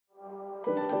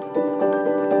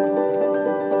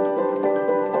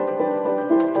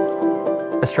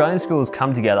Australian schools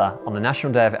come together on the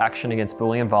National Day of Action Against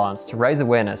Bullying and Violence to raise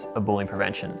awareness of bullying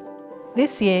prevention.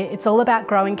 This year, it's all about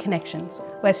growing connections,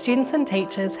 where students and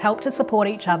teachers help to support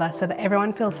each other so that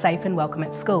everyone feels safe and welcome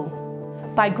at school.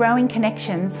 By growing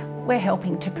connections, we're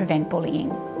helping to prevent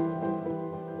bullying.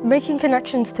 Making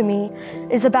connections to me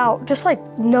is about just like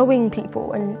knowing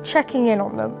people and checking in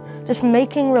on them, just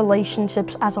making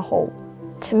relationships as a whole.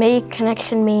 To me,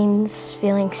 connection means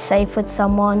feeling safe with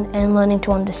someone and learning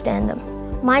to understand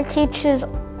them. My teachers,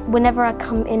 whenever I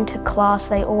come into class,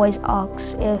 they always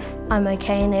ask if I'm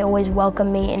okay and they always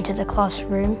welcome me into the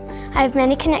classroom. I have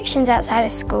many connections outside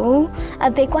of school. A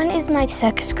big one is my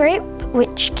circus group,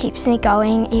 which keeps me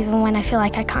going even when I feel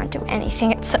like I can't do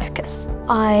anything at circus.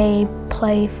 I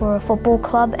play for a football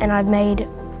club and I've made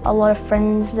a lot of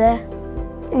friends there.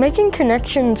 Making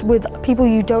connections with people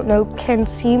you don't know can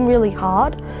seem really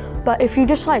hard, but if you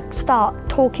just like start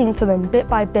talking to them bit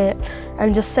by bit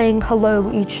and just saying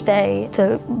hello each day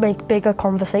to make bigger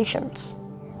conversations.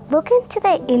 Look into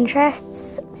their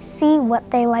interests, see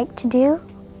what they like to do,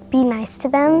 be nice to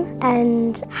them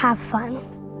and have fun.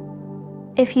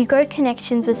 If you grow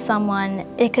connections with someone,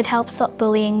 it could help stop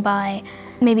bullying by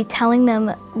maybe telling them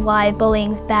why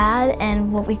bullying's bad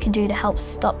and what we could do to help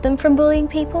stop them from bullying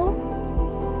people.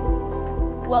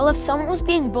 Well, if someone was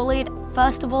being bullied,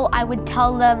 first of all, I would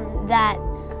tell them that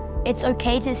it's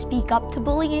okay to speak up to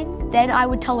bullying. Then I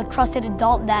would tell a trusted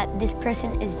adult that this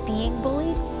person is being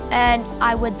bullied. And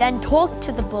I would then talk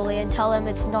to the bully and tell them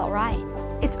it's not right.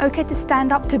 It's okay to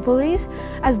stand up to bullies,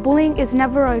 as bullying is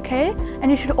never okay, and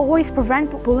you should always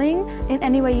prevent bullying in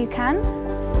any way you can.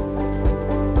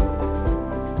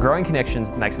 Growing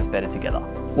connections makes us better together.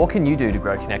 What can you do to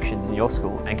grow connections in your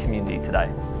school and community today?